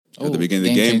at the beginning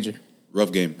of the game. Changer.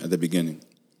 Rough game at the beginning.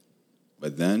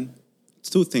 But then,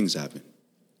 2 things happened.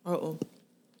 Uh-oh.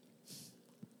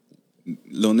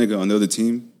 Little nigga on the other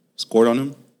team scored on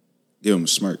him, gave him a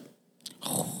smirk.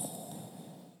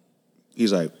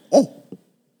 He's like, oh.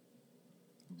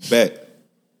 Bet.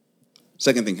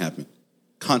 Second thing happened.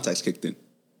 Contacts kicked in.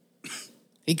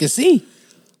 He could see.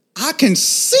 I can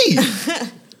see.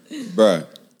 Bruh.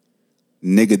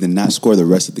 Nigga did not score the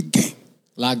rest of the game.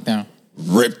 Lockdown.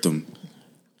 Ripped him.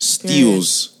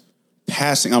 Steals.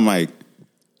 Passing. I'm like,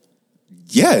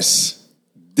 yes.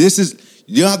 This is...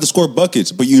 You don't have to score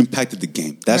buckets, but you impacted the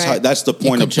game. That's Right. how. That's the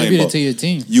point of playing ball. Contributed to your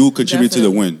team. You contributed to the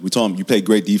Definitely. win. We told them you played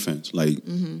great defense. Like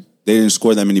they didn't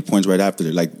score that many points right after.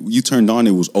 Like you turned on,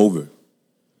 it was over.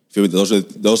 Feel me? Those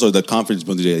are the confidence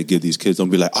builders they give these kids. Don't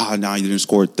be like, nah, you didn't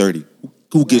score 30.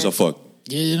 Who gives a Right. fuck?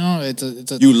 Yeah, you know, it's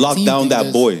a You locked team down thing. that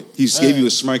That's- boy. He gave you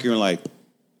a smirk. You're like,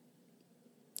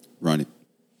 run it.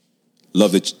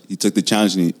 Love it. He took the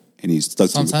challenge and he stuck to it.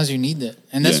 Sometimes you need that,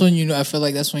 and that's Yeah. when you know. I feel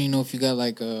like that's when you know if you got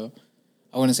like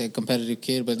I wouldn't say a competitive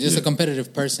kid, but just a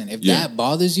competitive person. If Yeah. that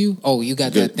bothers you, you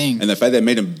got Good. that thing. And the fact that it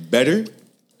made him better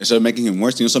instead of making him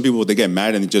worse. You know, some people they get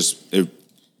mad and it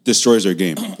destroys their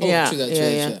game. Yeah, true that, yeah, true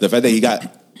that, yeah. true that. The fact that he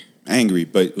got angry,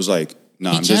 but it was like,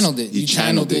 nah, He channeled it. He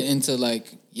channeled it into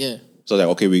like, yeah, So like,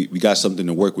 okay, we got something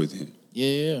to work with here.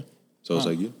 yeah. So it's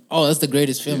like, yeah, Oh, that's the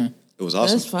greatest feeling. it was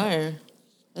awesome. That's fire.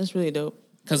 That's really dope.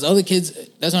 Because other kids,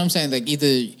 that's what I'm saying. Like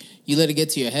either you let it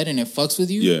get to your head and it fucks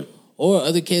with you, Yeah. or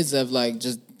other kids that like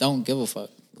just don't give a fuck.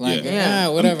 Like, Yeah.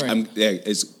 whatever.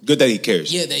 It's good that he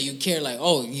cares. Yeah, that you care. Like,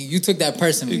 you took that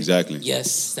personally. Exactly.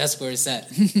 Yes, that's where it's at.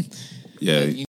 Yeah. You